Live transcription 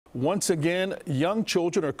Once again, young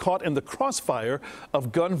children are caught in the crossfire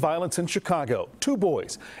of gun violence in Chicago. Two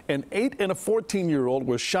boys, an 8 and a 14-year-old,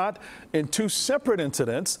 were shot in two separate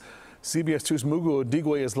incidents. CBS 2's Mugo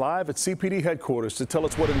Odigwe is live at CPD headquarters to tell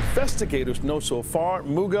us what investigators know so far.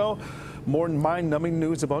 Mugo, more mind-numbing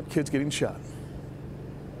news about kids getting shot.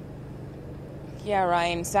 Yeah,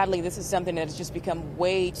 Ryan, sadly, this is something that has just become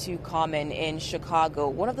way too common in Chicago.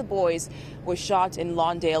 One of the boys was shot in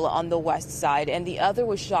Lawndale on the west side, and the other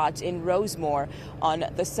was shot in Rosemoore on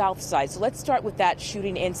the south side. So let's start with that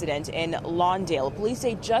shooting incident in Lawndale. Police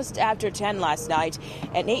say just after 10 last night,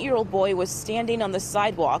 an 8-year-old boy was standing on the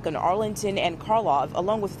sidewalk on Arlington and Karlov,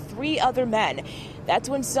 along with 3 other men. That's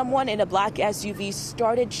when someone in a black SUV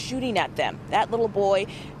started shooting at them. That little boy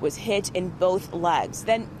was hit in both legs.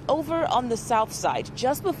 Then over on the south side,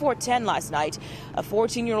 just before 10 last night, a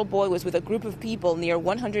 14-year-old boy was with a group of people near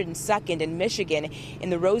 102nd in Michigan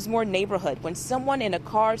in the Rosemoore neighborhood when someone in a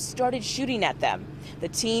car started shooting at them. The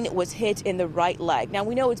teen was hit in the right leg. Now,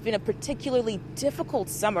 we know it's been a particularly difficult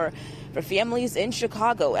summer for families in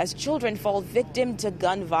Chicago as children fall victim to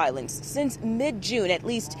gun violence. Since mid-June, at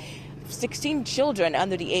least 16 children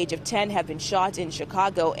under the age of 10 have been shot in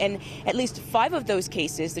Chicago, and at least 5 of those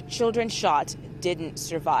cases, the children shot didn't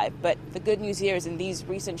survive. But the good news here is in these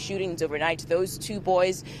recent shootings overnight, those 2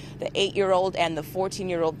 boys, the 8-year-old and the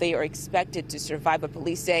 14-year-old, they are expected to survive. But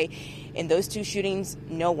police say in those 2 shootings,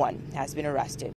 no one has been arrested.